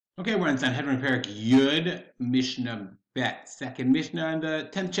Okay, we're in Sanhedrin Perak Yud, Mishnah Bet, second Mishnah in the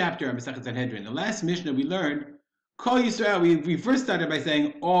 10th chapter of Masechet Sanhedrin. The last Mishnah we learned, Kol Yisrael, we first started by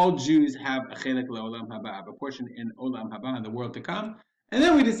saying all Jews have a chelek le'olam haba, a portion in olam haba, in the world to come. And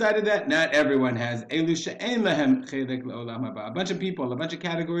then we decided that not everyone has. Elu she'en lahem chelek le'olam haba. A bunch of people, a bunch of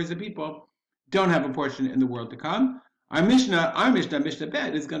categories of people don't have a portion in the world to come. Our Mishnah, Mishnah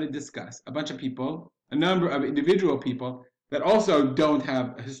Bet, is going to discuss a bunch of people, a number of individual people that also don't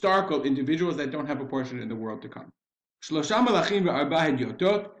have historical individuals that don't have a portion in the world to come. So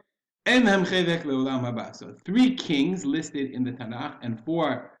 3 kings listed in the Tanakh and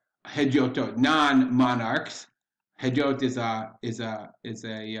 4 hedyotot, non-monarchs. Hedyot is a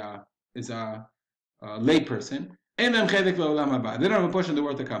layperson. They don't have a portion in the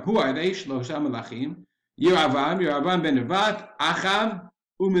world to come. Who are they? Shlosha malachim, Yeravam ben Nevat, Achav,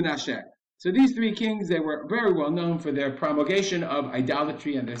 Umenashe. So these 3 kings, they were very well known for their promulgation of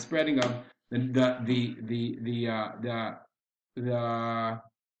idolatry and their spreading of the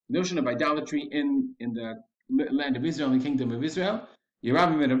notion of idolatry in the land of Israel, in the kingdom of Israel.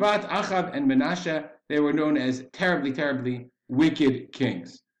 Yeravam ben Nevat, Achav, and Menashe, they were known as terribly, terribly wicked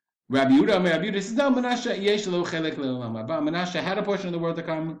kings. Rabbi Yehuda says, no, Menashe yesh lo chelek le'olam haba. Menashe had a portion of the world to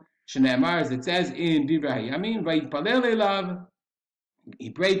come. Shneimar, as it says in Divrei Hayamim, vayitpalel elav.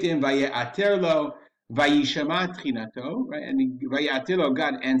 He prayed to him, Vaye'aterlo, Vayishama Tchinato, right? And Vaye'aterlo,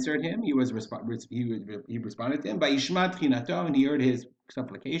 God answered him. He responded to him. Vayishma Tchinato, and he heard his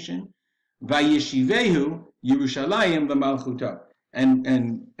supplication. Vayeshivehu Yerushalayim L'malchuto,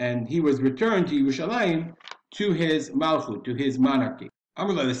 and he was returned to Yerushalayim to his malchut, to his monarchy.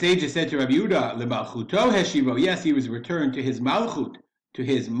 Amrullah, the sages said to Rabbi Yehuda, L'malchuto Heshivo. Yes, he was returned to his malchut, to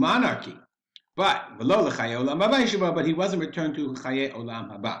his monarchy. But he wasn't returned to Chaye Olam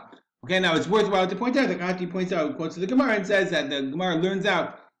Haba. Okay, now it's worthwhile to point out that Gati points out, quotes the Gemara and says that the Gemara learns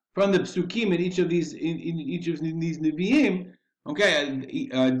out from the psukim in each of these Nevi'im, okay,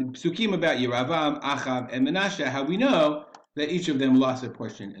 psukim about Yeravam, Achav, and Menashe, how we know that each of them lost a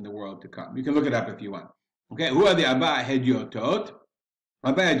portion in the world to come. You can look it up if you want. Okay, who are the Abba Hedyotot?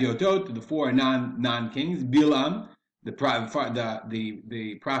 Abba Hedyotot, the 4 non-kings, Bilam, the prophet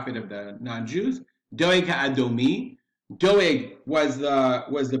of the non-Jews. Doeg ha'adomi. Doeg was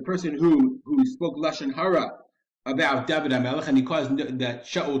the person who spoke lashon hara about David HaMelech, and he caused that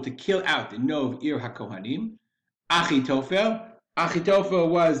Shaul to kill out the Nov Ir HaKohanim. Achitophel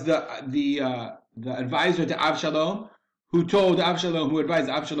was the advisor to Avshalom, who advised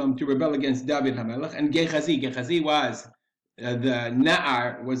Avshalom to rebel against David HaMelech. And Gehazi was the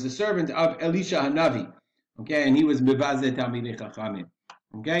Na'ar, was the servant of Elisha HaNavi. Okay, and he was Mevazeh Talmidei Chachamim.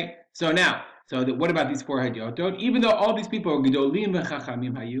 Okay, what about these 4 hedyotot? Even though all these people are Gedolim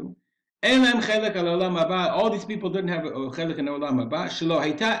v'Chachamim hayu, Elem chelek al olam haba. All these people didn't have a chelek in olam haba. Shelo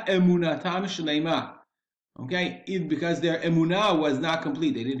hayta emunatam shleima. Okay, because their emunah was not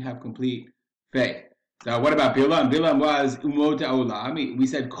complete. They didn't have complete faith. So what about Bilam? Bilam was umot ha'olam. We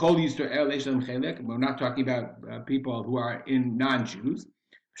said Kol Yisrael Eshem chelek. We're not talking about people who are in non-Jews.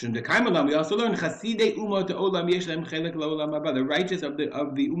 We also learn Chasidei Umot Olam Yesh Lehem Chelek Le'olam Haba. The righteous of the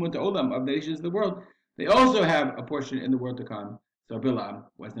Umot Olam, of the nations of the world, they also have a portion in the world to come. So Bilam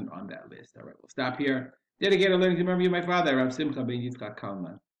wasn't on that list. All right, we'll stop here. Dedicated learning to remember you, my father, Rav Simcha ben Yitzchak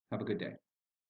Kalman. Have a good day.